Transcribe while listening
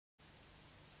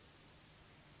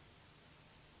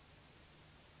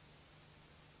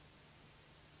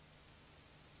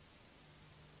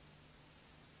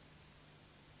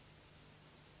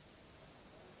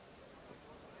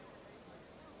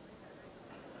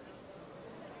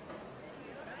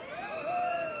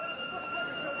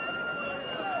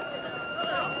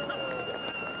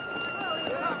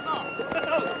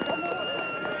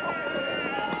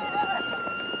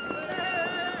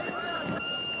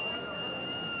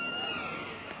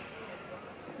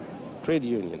trade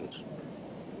unions.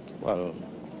 Well,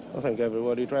 I think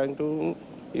everybody trying to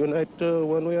unite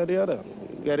one way or the other,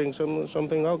 getting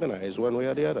something organized one way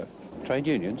or the other. Trade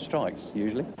unions, strikes,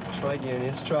 usually. Trade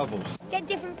unions, troubles. Get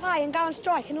different pay and go on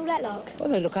strike and all that lot. Well,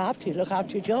 they look after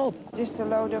your job. Just a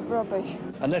load of rubbish.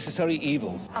 Unnecessary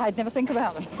evil. I'd never think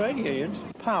about them. Trade unions,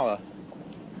 power.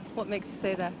 What makes you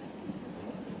say that?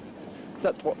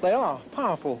 That's what they are,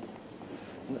 powerful.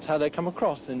 And that's how they come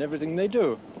across in everything they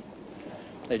do.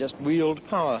 They just wield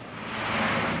power.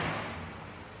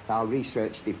 Our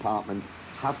research department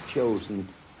have chosen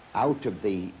out of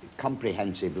the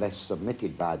comprehensive list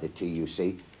submitted by the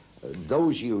TUC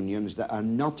those unions that are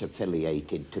not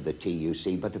affiliated to the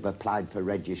TUC but have applied for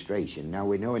registration. Now,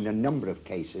 we know in a number of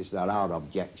cases there are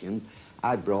objections.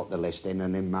 I brought the list in,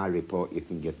 and in my report you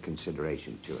can give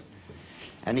consideration to it.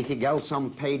 Anything else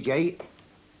on page 8?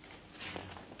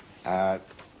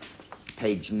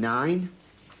 Page 9.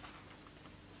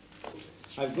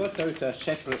 I've got out a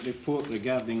separate report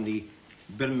regarding the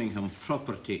Birmingham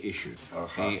property issue,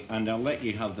 and I'll let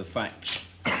you have the facts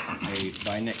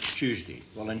by next Tuesday.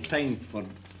 Well, in time for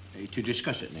to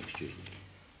discuss it next Tuesday.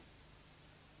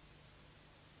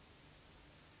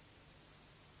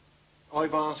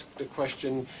 I've asked a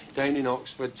question down in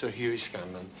Oxford to Hughie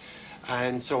Scanlon,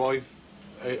 and so I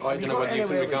don't know whether you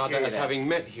can regard that as having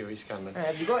met Hughie Scanlon.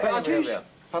 Have you got anywhere with him?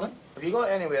 Pardon? Have you got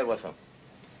anywhere with him?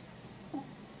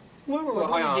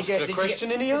 Well, I asked the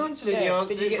question and he answered it. He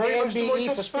answered it very much to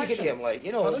my for speaking to him, like,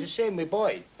 you know, it's the same with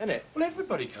Boyd, isn't it? Well,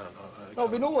 everybody can't. No,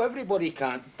 we know everybody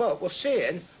can't, but we're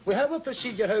saying we have a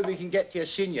procedure how we can get to a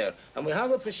senior, and we have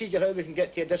a procedure how we can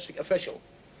get to a district official.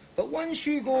 But once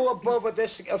you go above a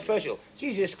district official,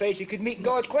 Jesus Christ, you could meet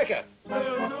God quicker.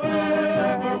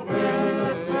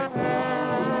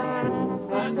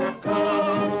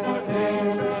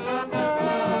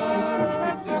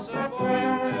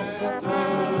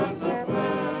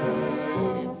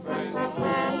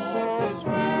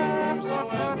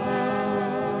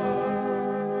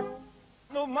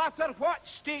 No matter what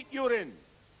state you're in,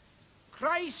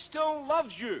 Christ still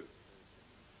loves you.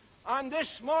 And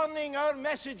this morning our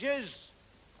message is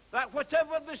that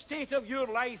whatever the state of your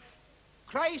life,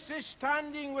 Christ is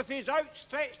standing with his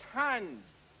outstretched hand,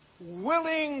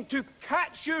 willing to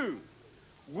catch you,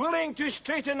 willing to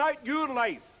straighten out your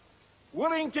life,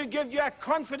 willing to give you a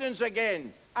confidence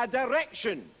again, a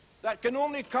direction that can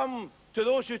only come to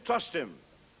those who trust him.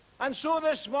 And so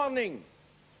this morning,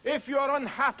 if you are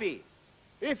unhappy,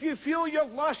 if you feel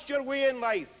you've lost your way in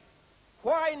life,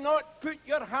 why not put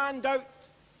your hand out,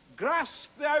 grasp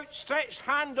the outstretched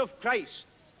hand of Christ?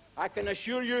 I can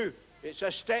assure you it's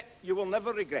a step you will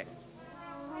never regret.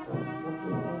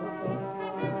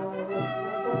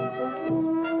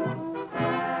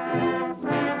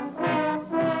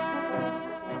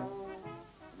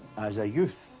 As a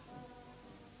youth,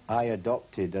 I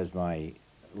adopted as my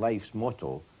life's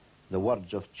motto the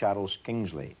words of Charles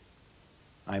Kingsley: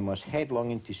 I must headlong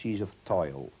into seas of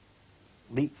toil,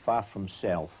 leap far from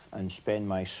self, and spend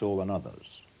my soul on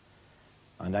others.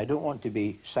 And I don't want to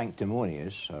be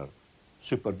sanctimonious or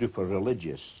super-duper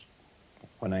religious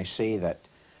when I say that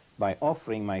by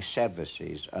offering my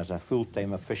services as a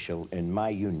full-time official in my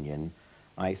union,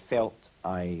 I felt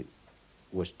I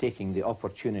was taking the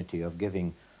opportunity of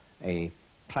giving a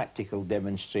practical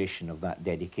demonstration of that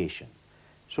dedication.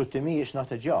 So to me, it's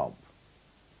not a job.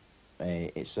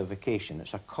 It's a vocation,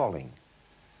 it's a calling.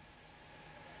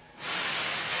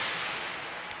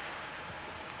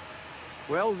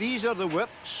 Well, these are the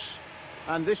whips,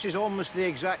 and this is almost the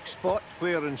exact spot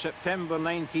where in September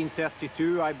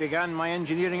 1932 I began my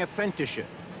engineering apprenticeship.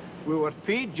 We were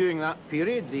paid during that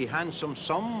period the handsome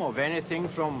sum of anything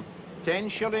from 10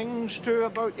 shillings to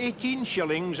about 18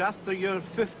 shillings after your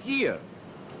 5th year.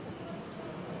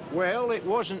 Well, it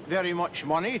wasn't very much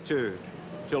money to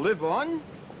live on,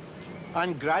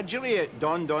 and gradually it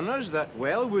dawned on us that,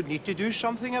 well, we'd need to do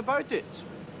something about it.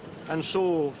 And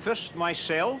so first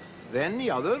myself, then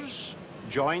the others,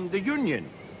 joined the union.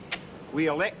 We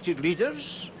elected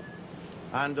leaders,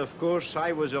 and of course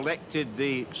I was elected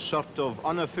the sort of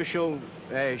unofficial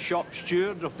shop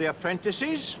steward of the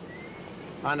apprentices,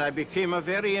 and I became a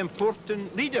very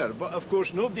important leader. But of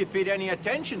course nobody paid any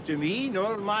attention to me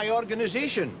nor my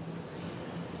organisation,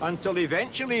 until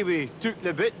eventually we took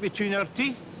the bit between our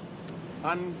teeth,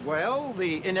 and well,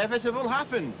 the inevitable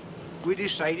happened. We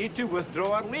decided to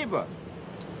withdraw our labour.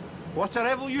 What a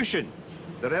revolution!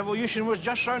 The revolution was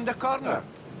just round the corner.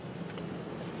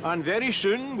 And very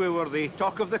soon we were the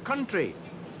talk of the country.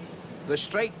 The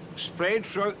strike spread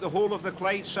throughout the whole of the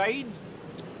Clyde side,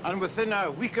 and within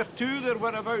a week or two there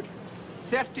were about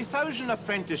 30,000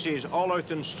 apprentices all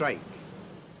out on strike.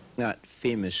 That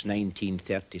famous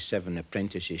 1937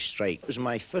 apprentices strike was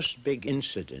my first big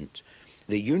incident.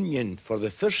 The union, for the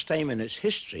first time in its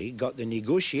history, got the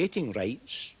negotiating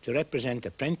rights to represent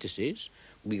apprentices.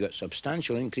 We got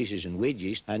substantial increases in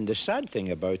wages, and the sad thing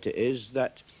about it is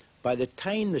that by the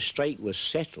time the strike was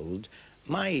settled,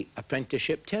 my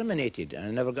apprenticeship terminated, and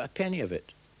I never got a penny of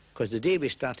it, because the day we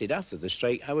started after the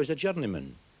strike, I was a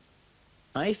journeyman.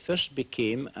 I first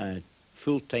became a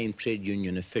full-time trade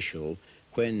union official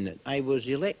when I was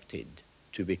elected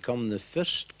to become the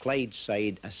first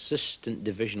Clydeside assistant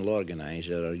divisional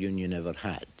organiser our union ever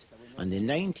had. And in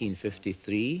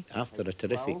 1953, after a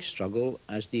terrific struggle,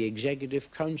 as the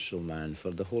executive council man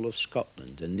for the whole of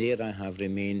Scotland, and there I have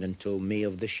remained until May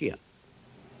of this year.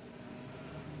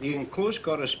 The enclosed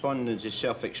correspondence is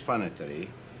self-explanatory.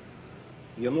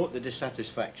 You'll note the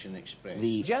dissatisfaction expressed.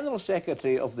 The General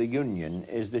Secretary of the Union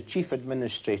is the Chief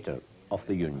Administrator of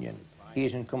the Union. He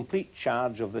is in complete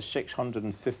charge of the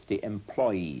 650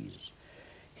 employees.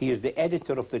 He is the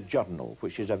editor of the Journal,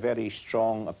 which is a very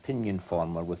strong opinion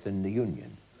former within the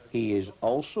Union. He is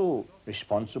also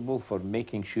responsible for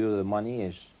making sure the money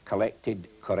is collected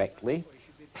correctly,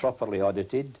 properly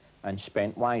audited, and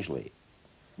spent wisely.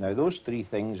 Now, those three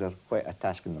things are quite a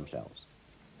task in themselves.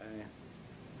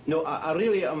 No,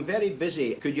 I'm very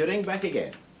busy. Could you ring back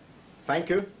again? Thank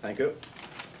you, thank you.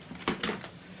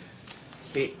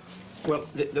 Hey, well,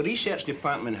 the research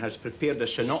department has prepared a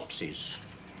synopsis,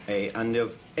 and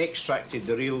they've extracted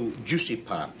the real juicy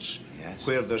parts, yes,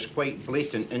 where there's quite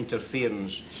blatant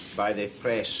interference by the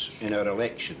press in our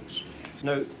elections.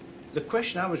 Now, the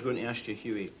question I was going to ask you,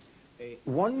 Hughie,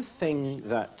 one thing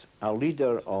that a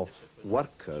leader of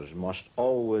workers must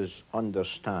always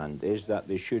understand is that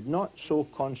they should not so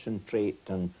concentrate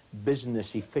on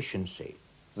business efficiency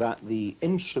that the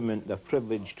instrument they're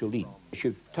privileged to lead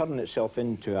should turn itself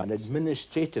into an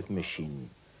administrative machine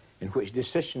in which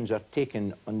decisions are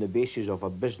taken on the basis of a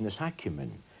business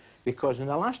acumen, because in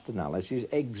the last analysis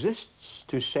exists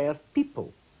to serve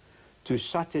people, to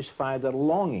satisfy their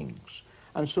longings.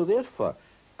 And so therefore,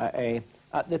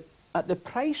 at the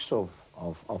price of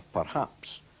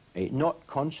perhaps not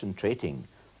concentrating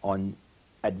on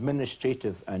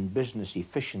administrative and business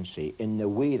efficiency in the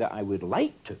way that I would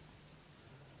like to,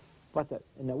 but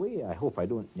in a way I hope I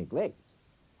don't neglect,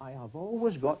 I have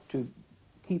always got to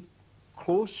keep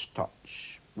close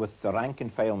touch with the rank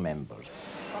and file members.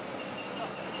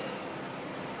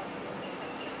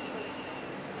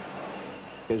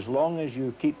 As long as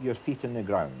you keep your feet in the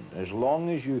ground, as long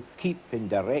as you keep in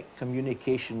direct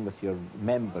communication with your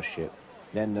membership,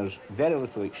 then there's very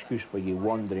little excuse for you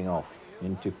wandering off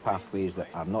into pathways that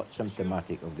are not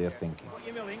symptomatic of their thinking. What are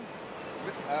you milling?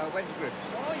 Wedge grip.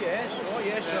 Oh yes,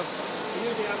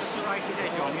 usually have a serrated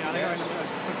edge on, you know, they're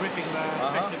for gripping the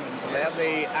specimen. Well, they have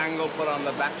the angle put on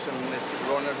the backs and the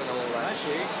runners and all that. I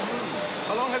see.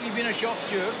 How long have you been a shop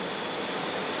steward?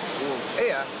 Oh,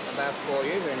 here, about 4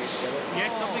 years really.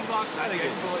 Yes, something like that.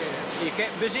 Yes. 4 years. You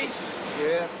kept busy?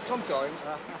 Yeah, sometimes.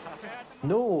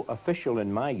 No official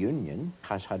in my union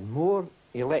has had more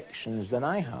elections than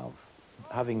I have,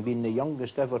 having been the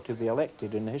youngest ever to be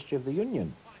elected in the history of the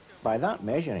union. By that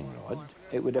measuring rod,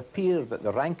 it would appear that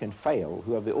the rank and file,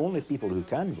 who are the only people who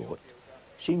can vote,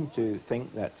 seem to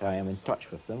think that I am in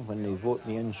touch with them when they vote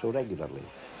me in so regularly.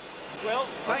 Well,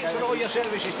 thanks for all your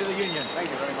services to the union. Thank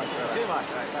you very much. Too much.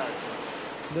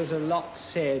 There's a lot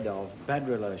said of bad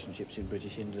relationships in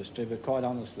British industry, but quite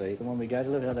honestly, when we go to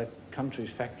look at other countries'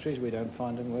 factories, we don't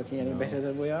find them working any better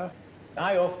than we are.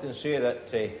 I often say that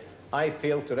I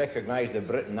fail to recognise the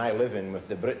Britain I live in with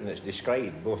the Britain that's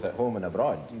described, both at home and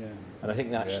abroad. Yeah. And I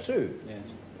think that's true. Yes.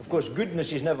 Of course,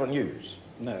 goodness is never news.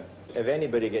 No. If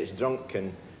anybody gets drunk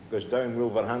and goes down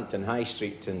Wolverhampton High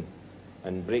Street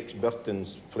and breaks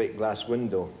Burton's plate glass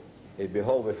window, he'd be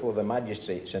hauled before the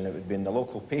magistrates and it would be in the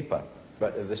local paper.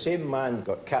 But if the same man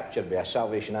got captured by a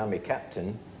Salvation Army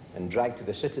captain and dragged to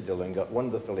the Citadel and got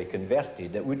wonderfully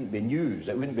converted, it wouldn't be news,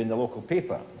 it wouldn't be in the local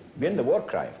paper. It'd be in the war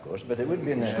cry, of course, but it wouldn't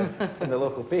be in the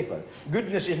local paper.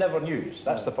 Goodness is never news,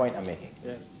 that's the point I'm making.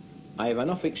 Yes. I have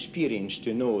enough experience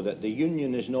to know that the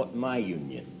union is not my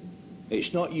union.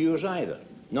 It's not yours either.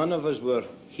 None of us were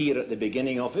here at the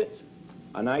beginning of it,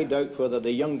 and I doubt whether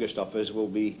the youngest of us will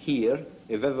be here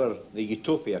if ever the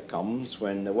utopia comes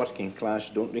when the working class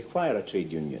don't require a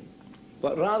trade union.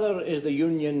 But rather is the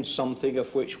union something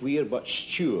of which we are but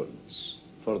stewards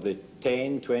for the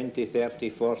 10, 20, 30,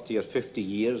 40 or 50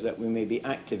 years that we may be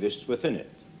activists within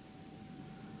it.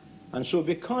 And so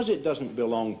because it doesn't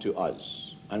belong to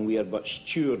us and we are but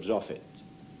stewards of it,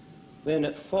 then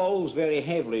it falls very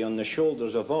heavily on the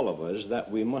shoulders of all of us that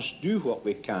we must do what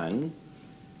we can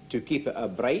to keep it a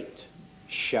bright,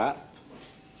 sharp,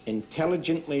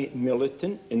 intelligently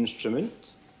militant instrument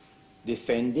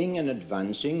defending and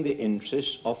advancing the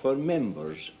interests of our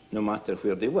members, no matter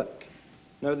where they work.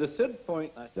 Now, the third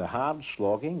point... The hard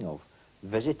slogging of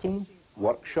visiting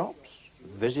workshops,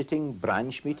 visiting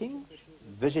branch meetings,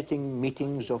 visiting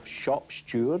meetings of shop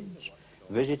stewards,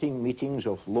 visiting meetings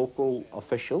of local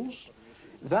officials,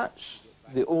 that's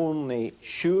the only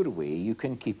sure way you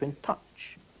can keep in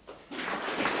touch.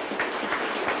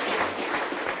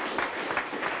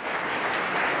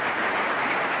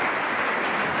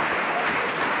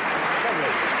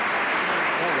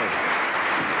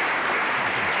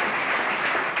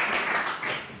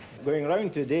 Going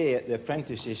round today at the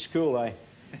apprentices' school,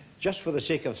 just for the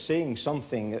sake of saying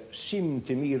something that seemed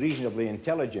to me reasonably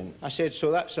intelligent, I said,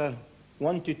 so that's a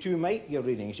 1 to 2 mic you're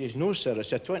reading? He says, no, sir,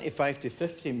 it's a 25 to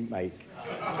 50 mic.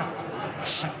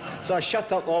 So I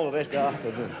shut up all the rest of the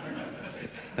afternoon.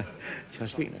 Shall I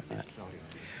speak now?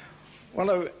 Well,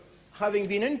 now, having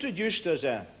been introduced as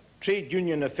a trade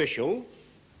union official,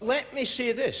 let me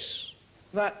say this,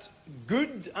 that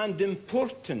good and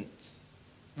important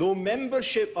though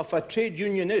membership of a trade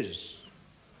union is,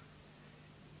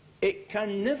 it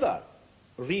can never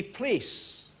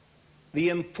replace the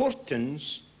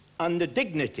importance and the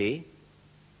dignity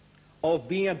of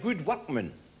being a good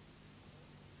workman.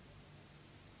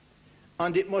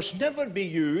 And it must never be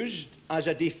used as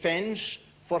a defence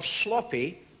for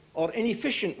sloppy or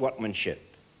inefficient workmanship.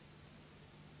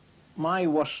 My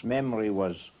worst memory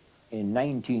was in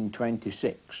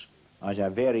 1926, as a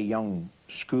very young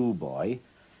schoolboy,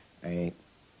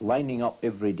 lining up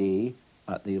every day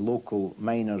at the local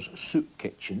miners' soup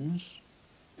kitchens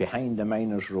behind the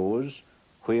miners' rows,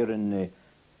 where in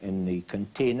the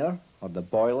container or the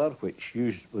boiler, which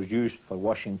was used for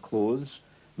washing clothes,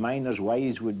 miners'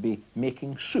 wives would be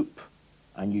making soup,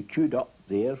 and you queued up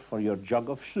there for your jug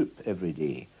of soup every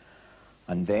day.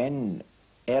 And then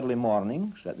early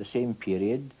mornings at the same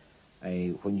period,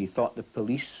 when you thought the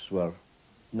police were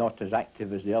not as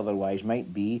active as they otherwise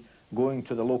might be, going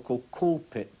to the local coal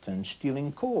pit and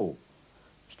stealing coal.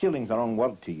 Stealing's the wrong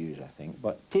word to use, I think,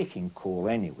 but taking coal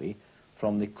anyway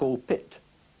from the coal pit.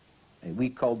 We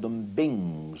called them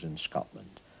bings in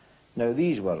Scotland. Now,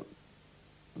 these were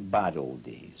bad old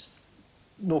days.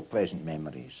 No pleasant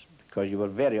memories, because you were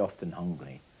very often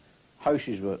hungry.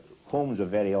 Homes were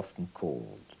very often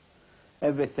cold.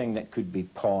 Everything that could be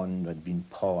pawned had been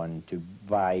pawned to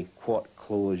buy what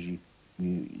clothes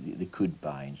they could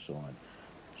buy and so on.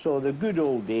 So the good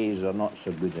old days are not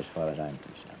so good as far as I'm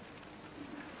concerned.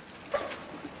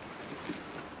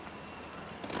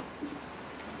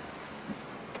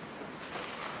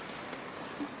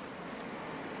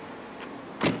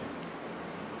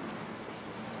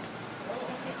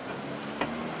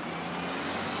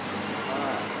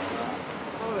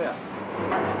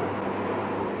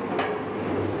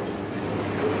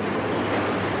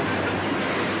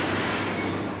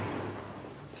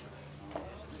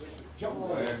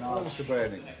 Mr.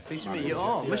 Burning. Pleased to meet you.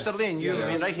 Oh, Mr. Lane, you've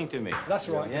been writing to me. That's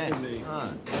right, yes. yes indeed.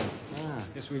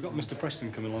 Yes, we've got Mr.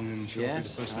 Preston coming along and she'll be the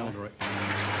personnel director.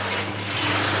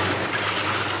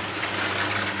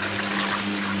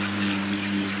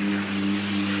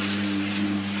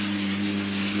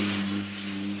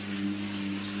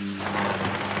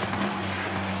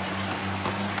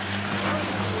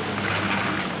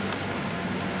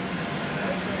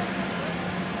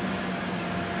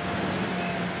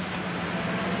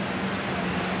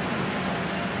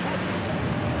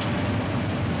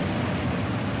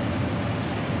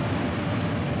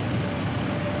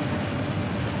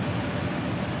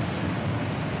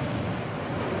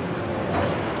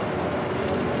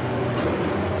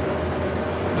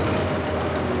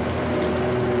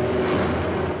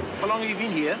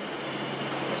 Here?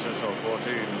 Since I'm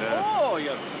 14. Oh,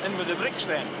 you're in with the bricks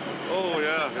then? Oh,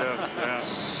 yeah.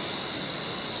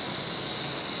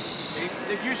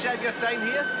 Did you serve your time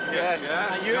here? Yes.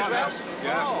 And you as well?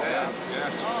 Yes. Oh,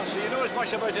 Yes. Oh, so you know as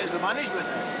much about it as the management?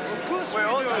 Of course we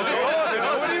all do. We all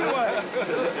know anyway.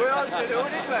 We all do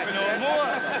anyway. We know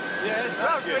more. Yes,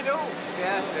 that's we know.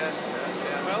 Yes.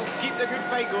 Well, keep the good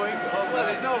fight going. Oh, well,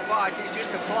 there's no fight, it's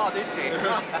just a plot, isn't it?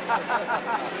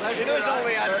 He knows all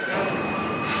the answers.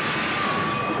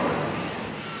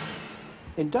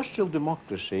 Industrial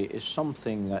democracy is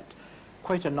something that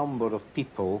quite a number of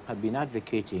people have been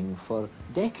advocating for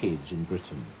decades in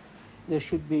Britain. There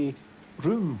should be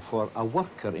room for a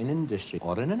worker in industry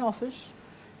or in an office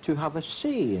to have a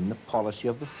say in the policy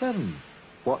of the firm,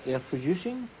 what they're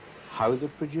producing, how they're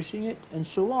producing it, and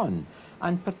so on,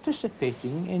 and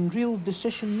participating in real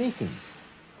decision-making.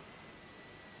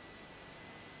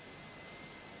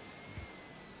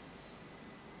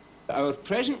 Our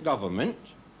present government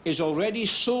is already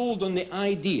sold on the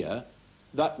idea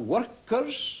that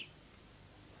workers,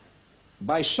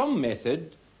 by some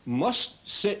method, must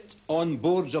sit on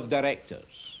boards of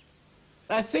directors.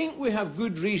 I think we have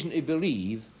good reason to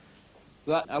believe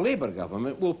that a Labour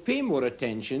government will pay more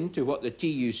attention to what the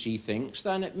TUC thinks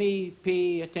than it may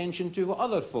pay attention to what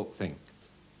other folk think.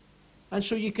 And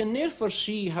so you can therefore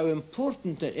see how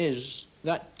important it is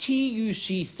that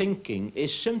TUC thinking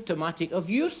is symptomatic of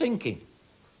your thinking,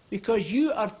 because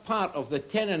you are part of the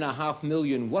 10.5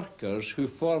 million workers who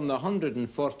form the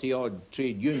 140-odd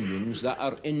trade unions that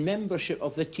are in membership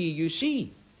of the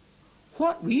TUC.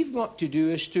 What we've got to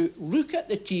do is to look at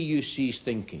the TUC's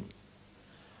thinking.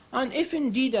 And if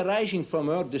indeed arising from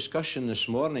our discussion this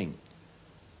morning,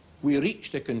 we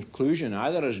reached a conclusion,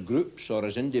 either as groups or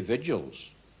as individuals,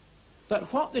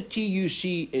 that what the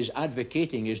TUC is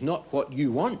advocating is not what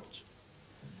you want,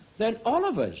 then all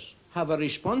of us have a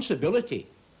responsibility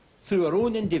through our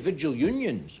own individual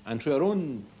unions and through our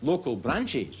own local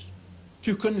branches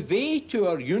to convey to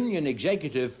our union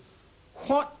executive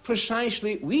what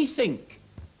precisely we think.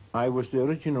 I was the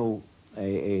original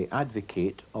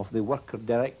advocate of the worker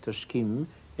director scheme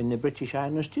in the British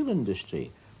iron and steel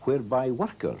industry, whereby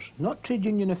workers, not trade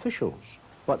union officials,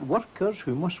 but workers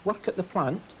who must work at the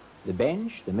plant, the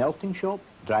bench, the melting shop,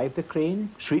 drive the crane,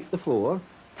 sweep the floor,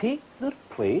 take their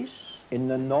place in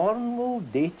the normal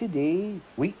day-to-day,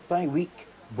 week-by-week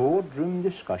boardroom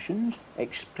discussions,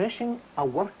 expressing a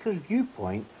worker's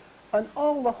viewpoint on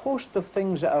all the host of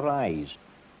things that arise.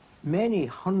 Many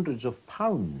hundreds of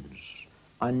pounds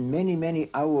and many, many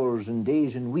hours and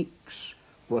days and weeks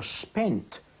were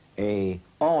spent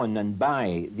on and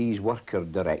by these worker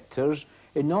directors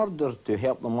in order to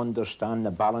help them understand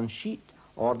the balance sheet,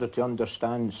 in order to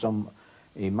understand some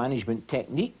management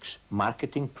techniques,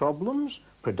 marketing problems,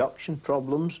 production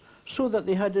problems, so that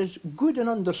they had as good an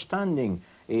understanding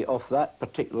of that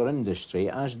particular industry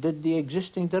as did the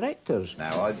existing directors.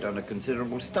 Now, I've done a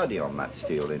considerable study on that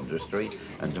steel industry,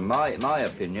 and to my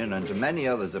opinion, and to many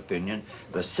others' opinion,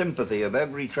 the sympathy of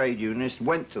every trade unionist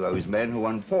went to those men who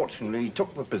unfortunately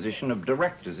took the position of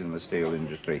directors in the steel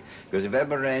industry. Because if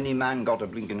ever any man got a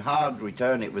blinking hard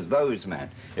return, it was those men.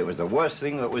 It was the worst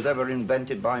thing that was ever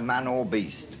invented by man or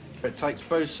beast. It takes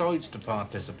both sides to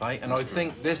participate, and I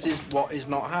think this is what is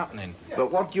not happening.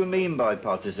 But what do you mean by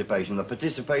participation? The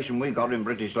participation we've got in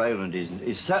British Leyland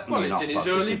is certainly not participation.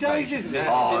 Well, it's in its early days, isn't it?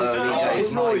 Oh, early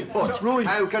days, my foot. Roy,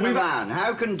 how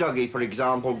can Dougie, for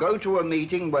example, go to a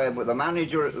meeting where the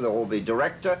manager or the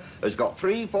director has got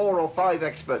 3, 4 or 5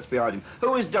 experts behind him?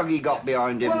 Who has Dougie got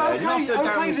behind him there? Not the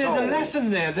damn soul. There's a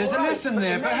lesson there, there's a lesson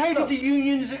there, but how did the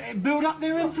unions build up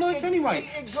their influence anyway?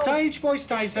 Stage by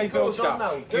stage they built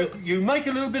up. You make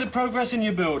a little bit of progress and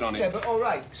you build on it. Yeah, but all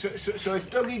right. So if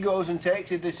Dougie goes and takes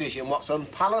a decision what's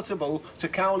unpalatable to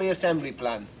Cowley Assembly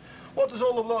Plan, what does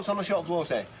all the blokes on the shop floor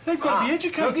say? They've got to be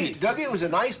educated. Dougie was a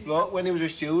nice bloke when he was a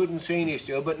steward and senior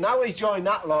steward, but now he's joined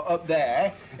that lot up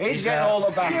there. He's getting all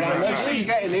the backgrounders, he's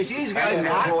getting this, he's getting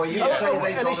that,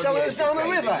 and he's selling us down the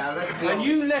river. And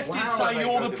you lefties say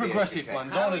you're the progressive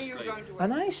ones, honestly.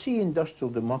 And I see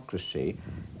industrial democracy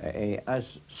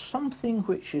as something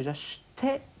which is a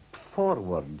step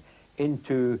forward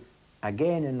into,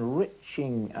 again,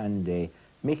 enriching and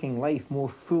making life more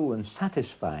full and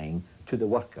satisfying to the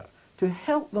worker, to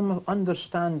help them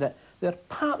understand that they're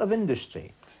part of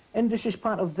industry. Industry is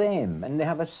part of them, and they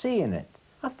have a say in it.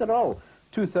 After all,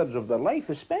 2/3 of their life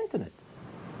is spent in it.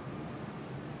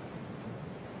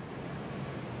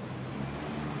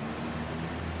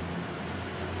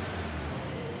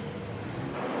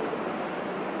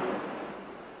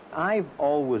 I've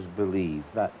always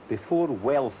believed that before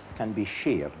wealth can be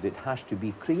shared, it has to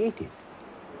be created.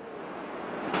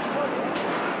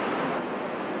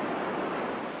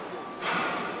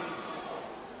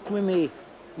 We may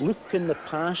look in the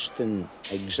past and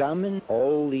examine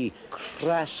all the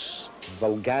crass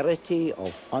vulgarity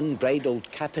of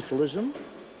unbridled capitalism,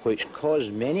 which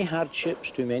caused many hardships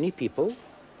to many people.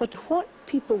 But what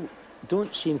people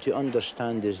don't seem to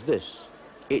understand is this.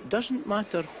 It doesn't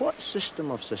matter what system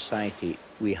of society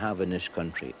we have in this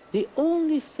country. The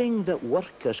only thing that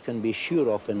workers can be sure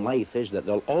of in life is that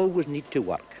they'll always need to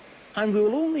work. And we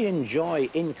will only enjoy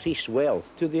increased wealth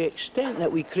to the extent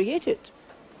that we create it.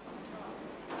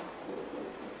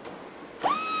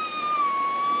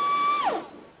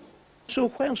 So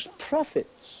whilst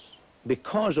profits,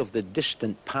 because of the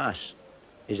distant past,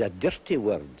 is a dirty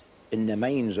word in the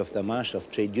minds of the mass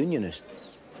of trade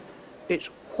unionists, it's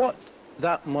what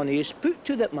that money is put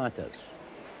to that matters.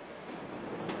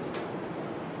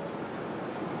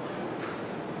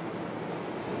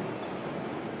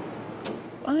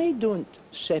 I don't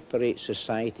separate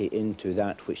society into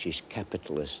that which is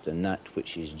capitalist and that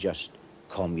which is just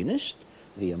communist,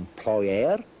 the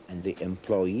employer and the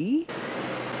employee.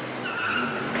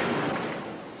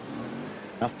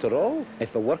 After all,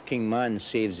 if a working man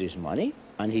saves his money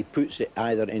and he puts it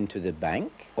either into the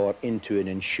bank or into an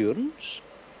insurance,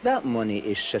 that money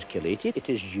is circulated. It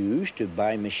is used to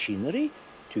buy machinery,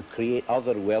 to create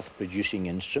other wealth-producing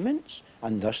instruments,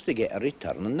 and thus to get a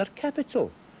return on their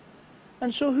capital.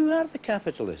 And so who are the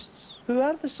capitalists? Who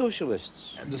are the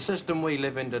socialists? The system we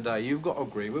live in today, you've got to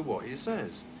agree with what he says.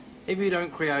 If you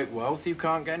don't create wealth, you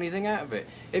can't get anything out of it.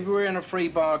 If we're in a free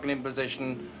bargaining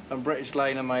position and British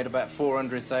Lane made about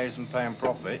 £400,000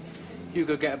 profit, you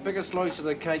could get a bigger slice of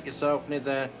the cake yourself, and if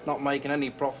they're not making any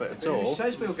profit at all... Who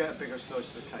says we'll get a bigger slice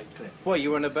of the cake, Cliff? Well,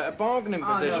 you're in a better bargaining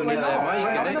position if they're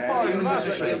making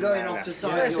it. You're going off to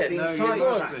side. You're going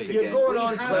on, Cliff.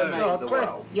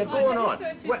 You're going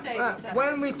on.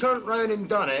 When we turned round and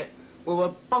done it, we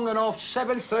were bunging off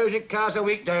 7,000 cars a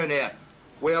week down there.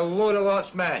 With a load of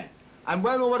lots men. And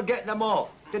when we were getting them off,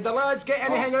 did the lads get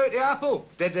anything out of the apple?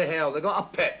 Did the hell? They got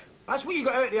a pip. That's what you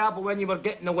got out of the apple when you were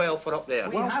getting the welfare up there.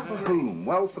 Wealth for whom?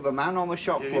 Wealth for the man on the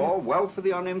shop floor, wealth for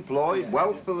the unemployed,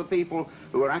 wealth for the people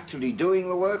who are actually doing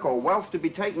the work, or wealth to be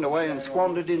taken away and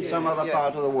squandered in some other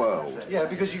part of the world. Yeah,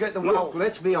 because you get the wealth. Look,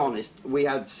 let's be honest. We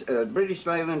had British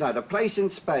Leyland had a place in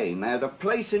Spain, they had a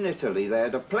place in Italy, they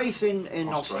had a place in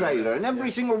Australia, and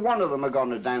every single one of them are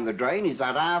gone down the drain. Is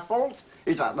that our fault?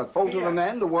 Is that the fault of the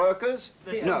men, the workers?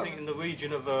 There's No. something in the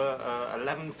region of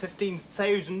 11,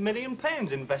 15,000 million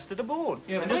pounds invested aboard.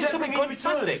 Yeah, but And does there's that something bring in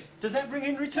fantastic. returns? Does that bring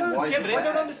in returns? Yeah, but I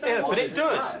don't understand. Yeah, but it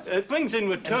does. It brings in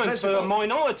returns for a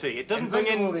minority. It doesn't bring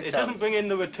in. It doesn't bring in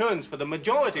the returns for the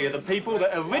majority of the people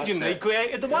that originally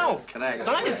created the wealth.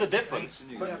 That is the difference.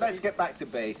 But let's get back to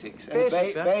basics. And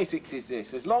Basics, basics is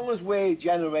this: as long as we're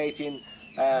generating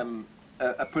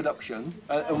a production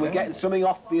and we're getting something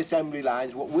off the assembly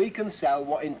lines, what we can sell,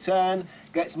 what in turn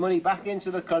gets money back into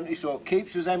the country, so it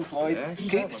keeps us employed,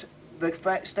 keeps the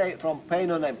state from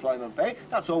paying unemployment pay.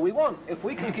 That's all we want. If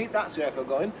we can keep that circle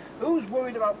going, who's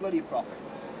worried about bloody profit?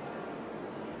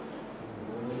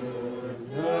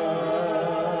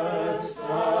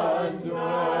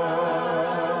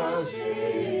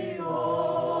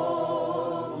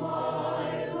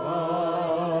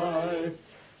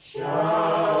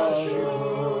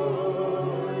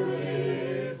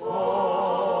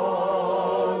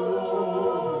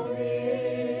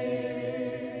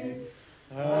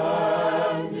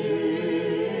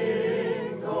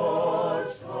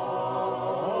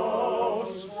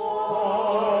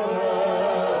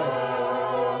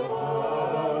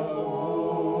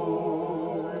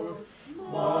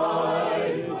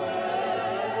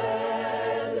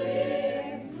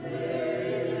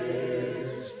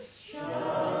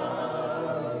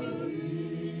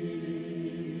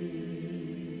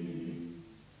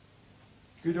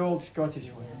 Good old Scottish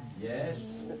one. Yes,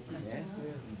 yes.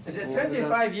 Is it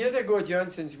 25 years ago,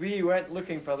 John, since we went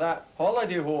looking for that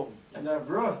holiday home in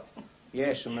Arbroath?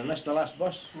 Yes, and we missed the last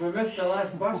bus. We missed the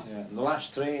last bus. Yeah, the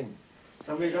last train.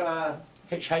 And we got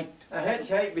Hitchhiked. a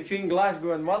hitchhike between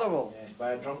Glasgow and Motherwell. Yes,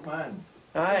 by a drunk man.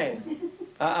 Aye.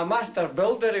 A master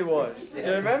builder he was. Do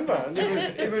you remember? And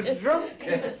he was drunk.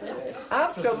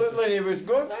 Absolutely, he was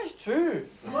going, that's true.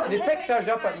 And he picked us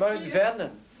up at Mount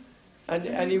Vernon.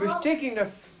 And he was taking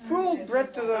the full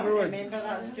breadth of the road. Remember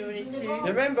that story too?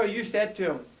 Remember, you said to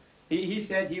him, he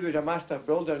said he was a master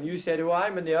builder, and you said, oh,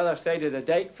 I'm on the other side of the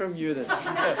dike from you then.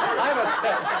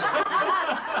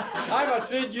 I'm a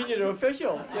trade union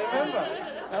official, do you remember?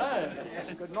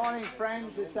 Aye. Good morning,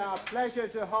 friends. It's our pleasure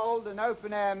to hold an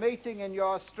open-air meeting in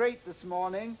your street this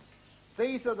morning.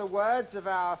 These are the words of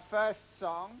our first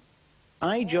song.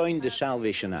 I joined the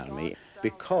Salvation Army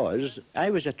because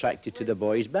I was attracted to the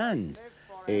boys' band.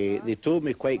 They told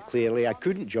me quite clearly I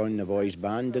couldn't join the boys'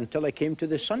 band until I came to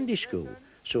the Sunday school.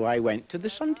 So I went to the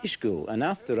Sunday school, and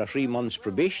after a 3 months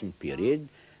probation period,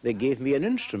 they gave me an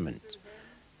instrument.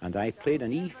 And I played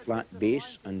an E-flat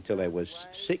bass until I was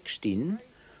 16,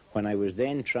 when I was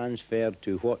then transferred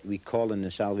to what we call in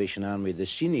the Salvation Army the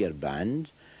senior band.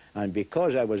 And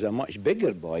because I was a much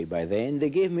bigger boy by then, they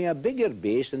gave me a bigger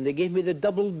bass, and they gave me the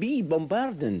double B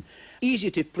bombarding.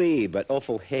 Easy to play, but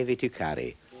awful heavy to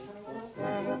carry.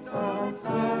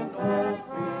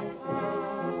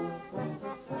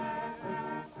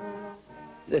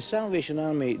 The Salvation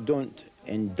Army don't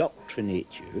indoctrinate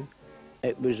you.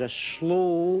 It was a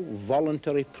slow,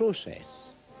 voluntary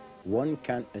process. One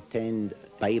can't attend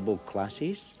Bible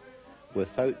classes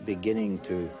without beginning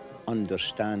to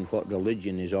understand what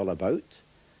religion is all about,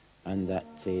 and that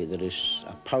there is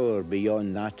a power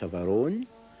beyond that of our own,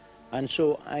 And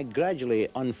so I gradually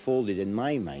unfolded in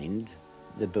my mind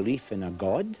the belief in a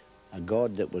God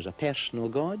that was a personal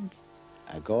God,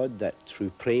 a God that through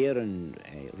prayer and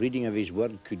reading of his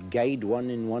word could guide one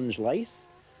in one's life,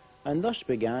 and thus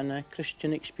began a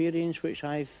Christian experience which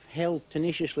I've held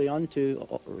tenaciously onto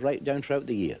right down throughout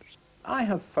the years. I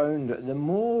have found that the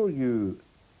more you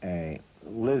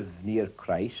live near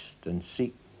Christ and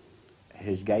seek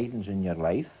his guidance in your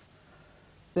life,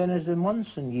 then as the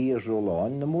months and years roll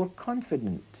on, the more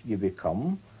confident you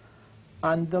become,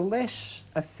 and the less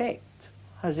effect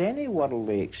has any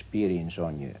worldly experience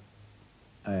on you.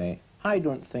 I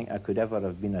don't think I could ever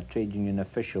have been a trade union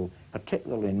official,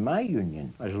 particularly in my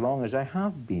union, as long as I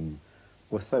have been,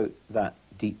 without that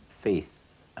deep faith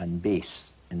and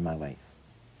base in my life.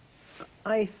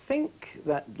 I think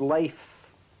that life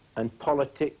and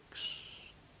politics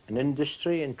and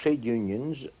industry and trade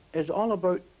unions is all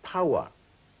about power.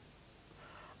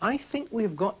 I think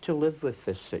we've got to live with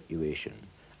this situation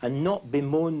and not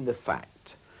bemoan the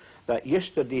fact that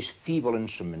yesterday's feeble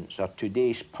instruments are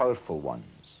today's powerful ones.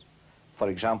 For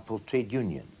example, trade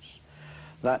unions.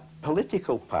 That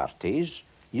political parties,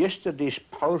 yesterday's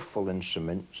powerful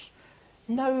instruments,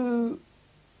 now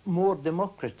more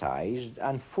democratized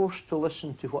and forced to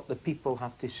listen to what the people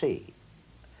have to say.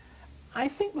 I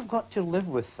think we've got to live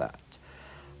with that.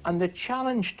 And the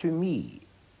challenge to me,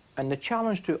 and the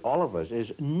challenge to all of us,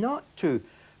 is not to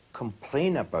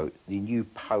complain about the new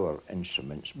power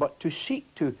instruments, but to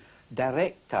seek to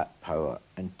direct that power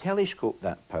and telescope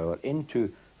that power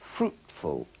into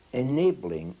fruitful,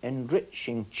 enabling,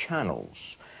 enriching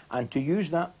channels, and to use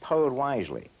that power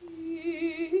wisely.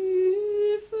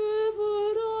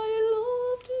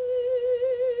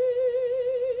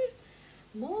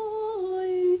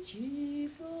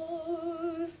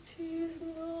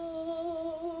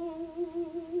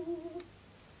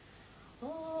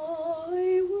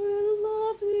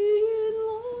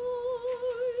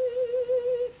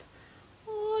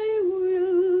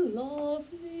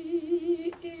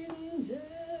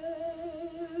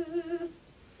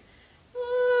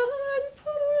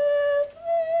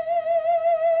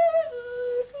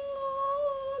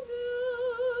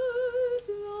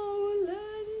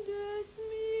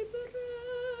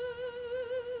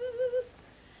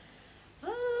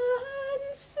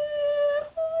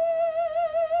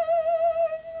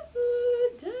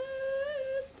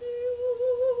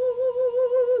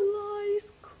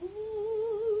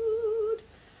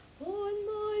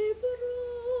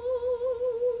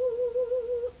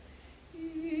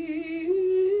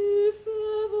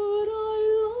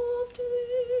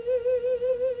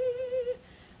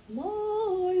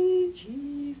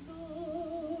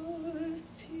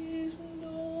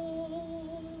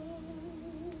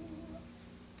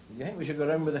 You think we should go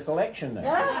around with a collection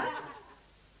now?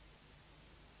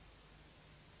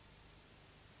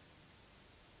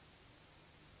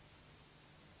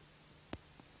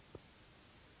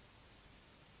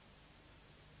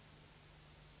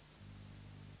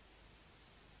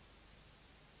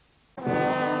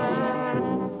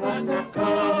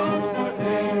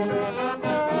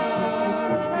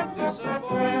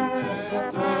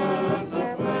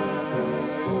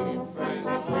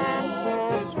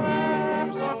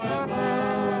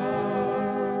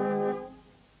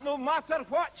 No matter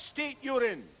what state you're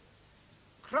in,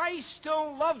 Christ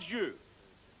still loves you.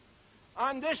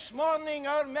 And this morning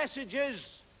our message is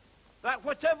that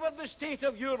whatever the state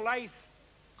of your life,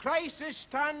 Christ is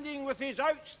standing with his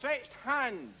outstretched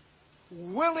hand,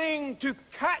 willing to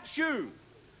catch you,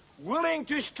 willing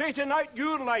to straighten out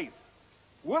your life,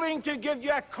 willing to give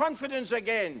you a confidence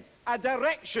again, a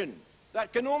direction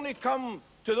that can only come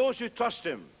to those who trust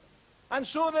him. And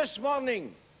so this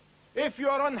morning, if you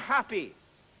are unhappy,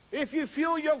 if you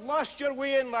feel you've lost your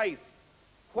way in life,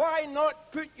 why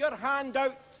not put your hand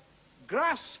out,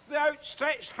 grasp the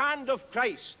outstretched hand of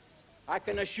Christ? I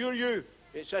can assure you,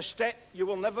 it's a step you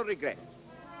will never regret.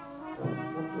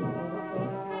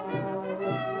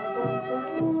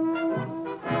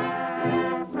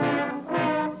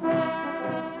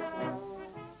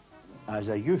 As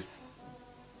a youth,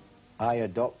 I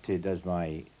adopted as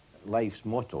my life's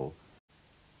motto,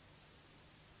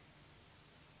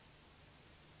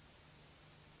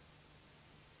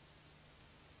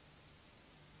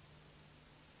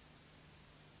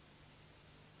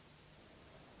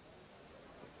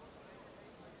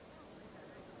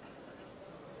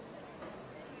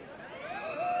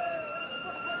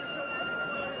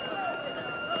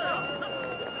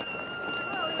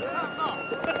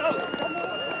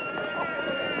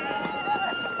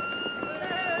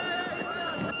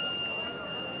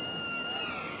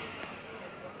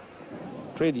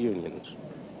 trade unions.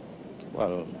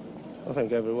 Well, I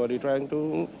think everybody trying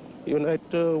to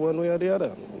unite one way or the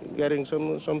other, getting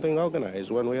something organized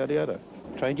one way or the other.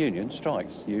 Trade union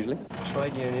strikes, usually.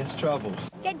 Trade unions troubles.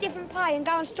 Get different pay and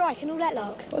go on strike and all that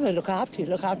lot. Well, they look after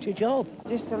your job.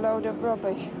 Just a load of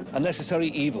rubbish. Unnecessary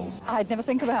evil. I'd never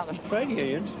think about them. Trade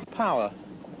unions, power.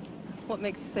 What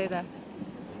makes you say that?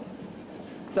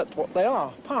 That's what they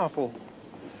are, powerful.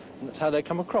 And that's how they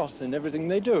come across in everything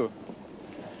they do.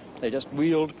 They just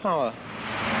wield power.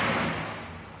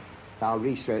 Our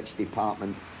research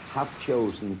department have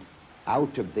chosen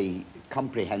out of the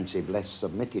comprehensive list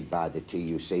submitted by the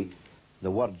TUC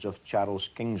the words of Charles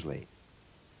Kingsley: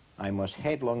 I must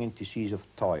headlong into seas of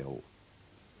toil,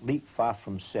 leap far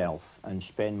from self and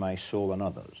spend my soul on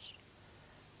others.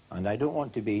 And I don't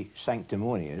want to be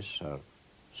sanctimonious or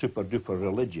super-duper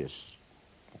religious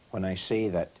when I say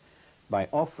that by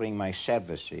offering my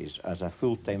services as a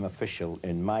full-time official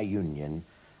in my union,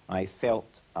 I felt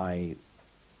I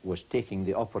was taking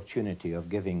the opportunity of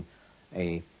giving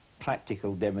a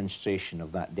practical demonstration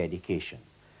of that dedication.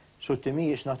 So to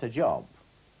me, it's not a job.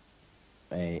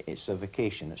 It's a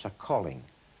vocation, it's a calling.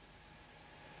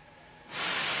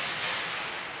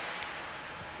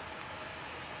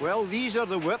 Well, these are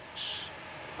the whips,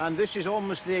 and this is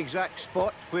almost the exact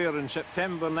spot where in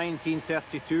September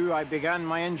 1932 I began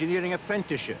my engineering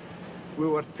apprenticeship. We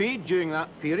were paid during that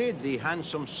period the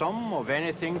handsome sum of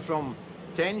anything from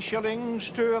 10 shillings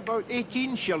to about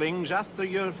 18 shillings after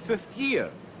your 5th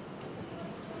year.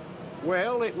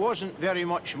 Well, it wasn't very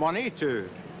much money to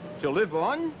live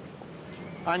on,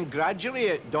 and gradually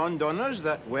it dawned on us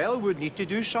that, well, we'd need to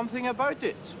do something about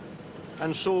it.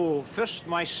 And so first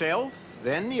myself,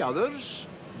 then the others,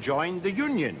 joined the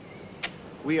union.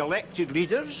 We elected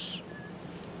leaders,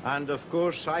 and of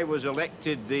course I was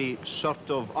elected the sort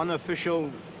of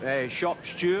unofficial shop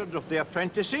steward of the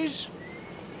apprentices,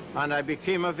 and I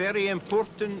became a very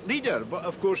important leader. But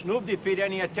of course nobody paid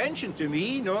any attention to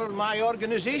me nor my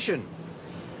organisation,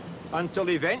 until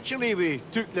eventually we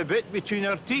took the bit between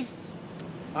our teeth,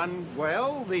 and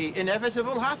well, the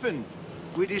inevitable happened.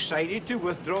 We decided to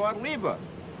withdraw our labour.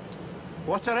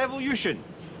 What a revolution!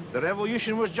 The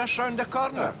revolution was just round the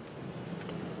corner.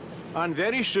 And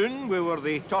very soon we were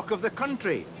the talk of the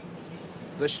country.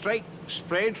 The strike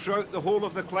spread throughout the whole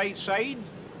of the Clyde side,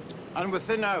 and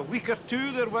within a week or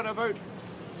two there were about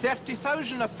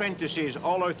 30,000 apprentices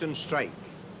all out on strike.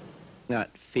 That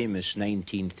famous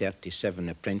 1937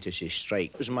 apprentices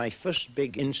strike was my first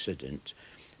big incident.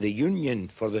 The union,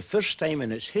 for the first time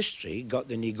in its history, got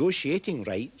the negotiating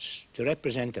rights to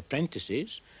represent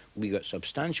apprentices. We got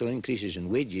substantial increases in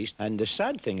wages, and the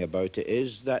sad thing about it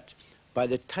is that by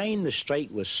the time the strike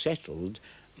was settled,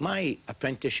 my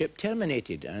apprenticeship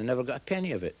terminated, and I never got a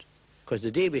penny of it, because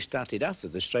the day we started after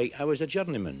the strike, I was a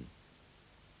journeyman.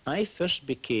 I first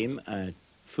became a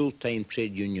full-time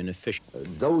trade union official.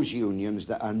 Those unions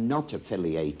that are not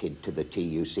affiliated to the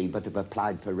TUC but have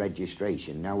applied for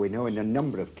registration. Now, we know in a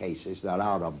number of cases there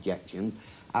are objections.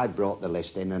 I brought the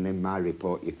list in, and in my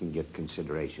report you can give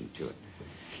consideration to it.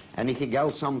 Anything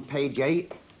else on page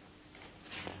 8?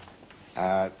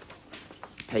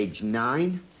 Page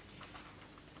 9.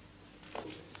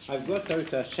 I've got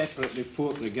out a separate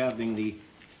report regarding the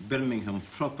Birmingham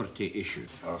property issue,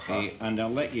 and I'll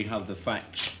let you have the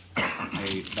facts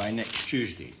by next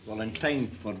Tuesday. Well, in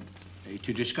time for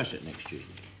to discuss it next Tuesday.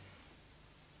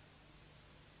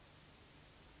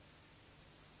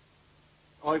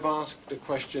 I've asked the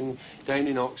question down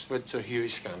in Oxford to Hughie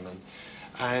Scanlon,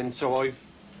 and so I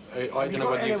don't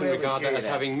know whether you can regard that as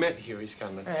having met Hughie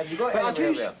Scanlon. Have you got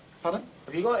anywhere with him? Pardon?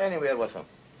 Have you got anywhere with him?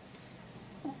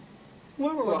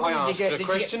 Well, I asked the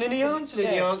question and he answered it.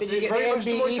 He answered it very much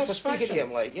to my for speaking to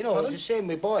him, like, you know, it's the same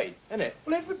with Boyd, isn't it?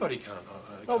 Well, everybody can't.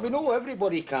 No, we know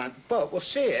everybody can't, but we're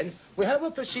saying we have a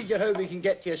procedure how we can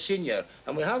get to a senior,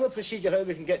 and we have a procedure how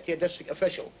we can get to a district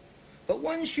official. But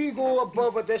once you go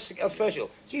above a district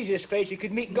official, Jesus Christ, you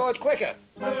could meet God quicker.